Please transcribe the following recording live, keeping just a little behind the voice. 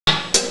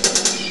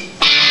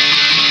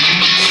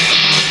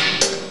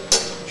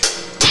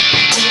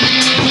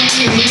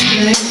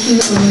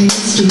always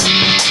do.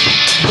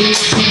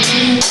 It's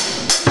fine.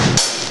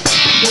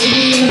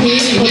 Baby, you're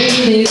the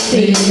only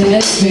thing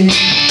that's been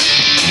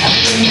on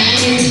my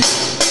mind.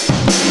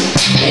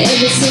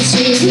 Ever since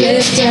you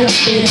left, I've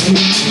been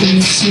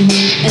missing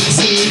you and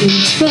seeing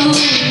your phone.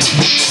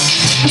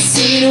 I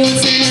see it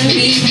once and I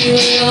leave you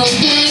alone,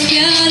 but I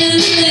gotta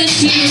let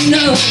you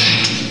know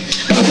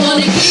I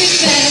wanna get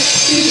back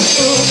to the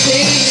old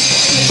days.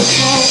 You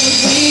called with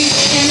me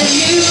and I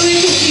knew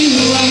it was you.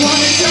 I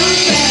wanna come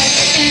back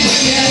and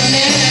tell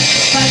that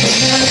like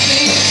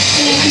nothing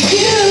like we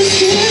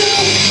used to.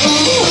 Oh,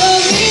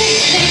 hold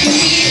me like we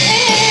need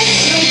it,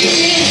 don't you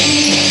miss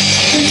me,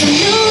 'cause I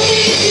know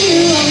that you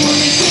do. I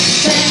wanna get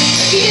back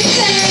with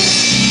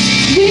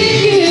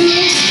you.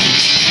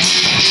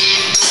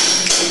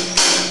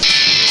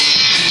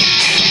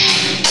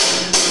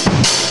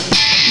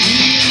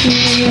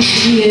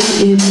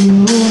 In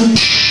your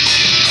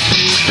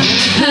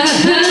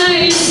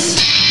eyes,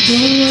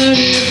 don't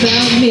worry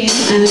about me,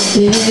 I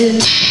did.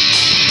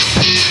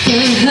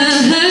 I'm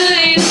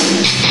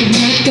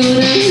not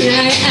gonna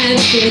lie,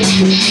 I've been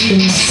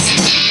nervous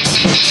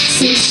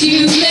since you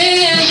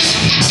left.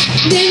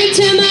 Every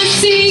time I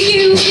see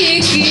you,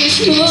 it gets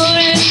more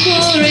and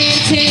more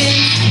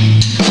intense.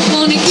 I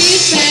wanna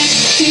get back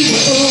to the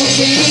old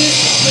days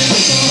when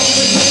we all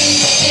were great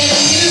and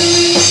I knew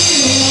it was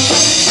true.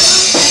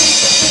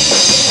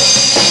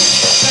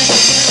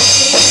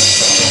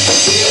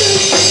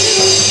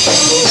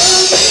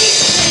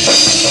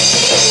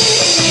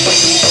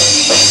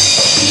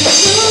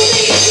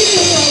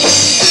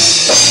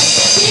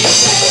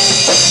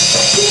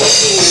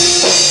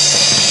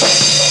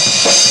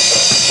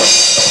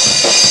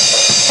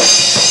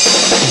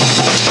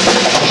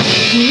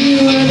 You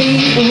are the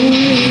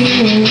only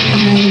one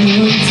I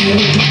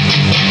wanted.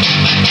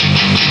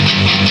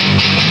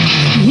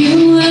 You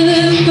are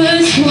the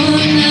first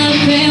one I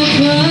fell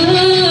for.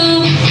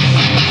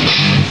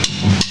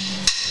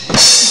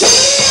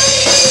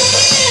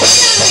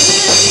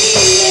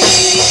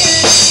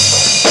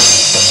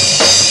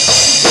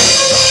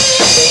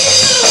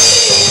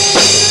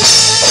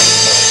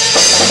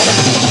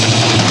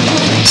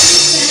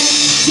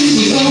 To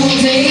the old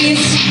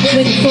days when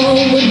the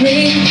phone would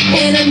ring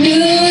and I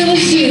knew it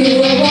was you.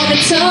 I wanna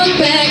talk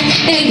back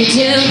and get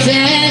jumped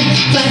at,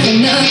 fight for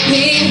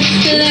nothing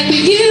like we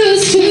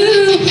used to.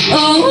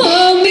 Oh.